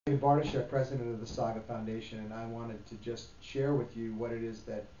I'm Bartoshuk, President of the SAGA Foundation, and I wanted to just share with you what it is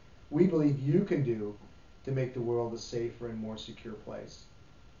that we believe you can do to make the world a safer and more secure place.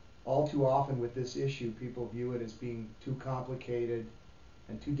 All too often with this issue, people view it as being too complicated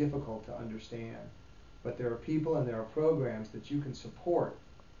and too difficult to understand. But there are people and there are programs that you can support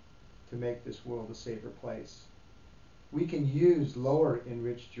to make this world a safer place. We can use lower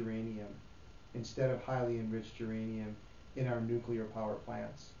enriched uranium instead of highly enriched uranium in our nuclear power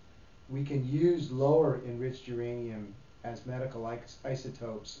plants. We can use lower enriched uranium as medical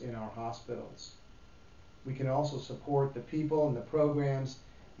isotopes in our hospitals. We can also support the people and the programs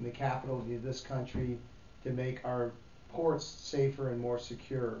in the capital of this country to make our ports safer and more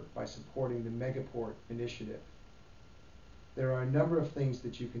secure by supporting the Megaport initiative. There are a number of things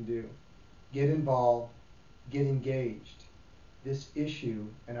that you can do. Get involved, get engaged. This issue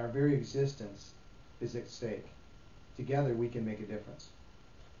and our very existence is at stake. Together we can make a difference.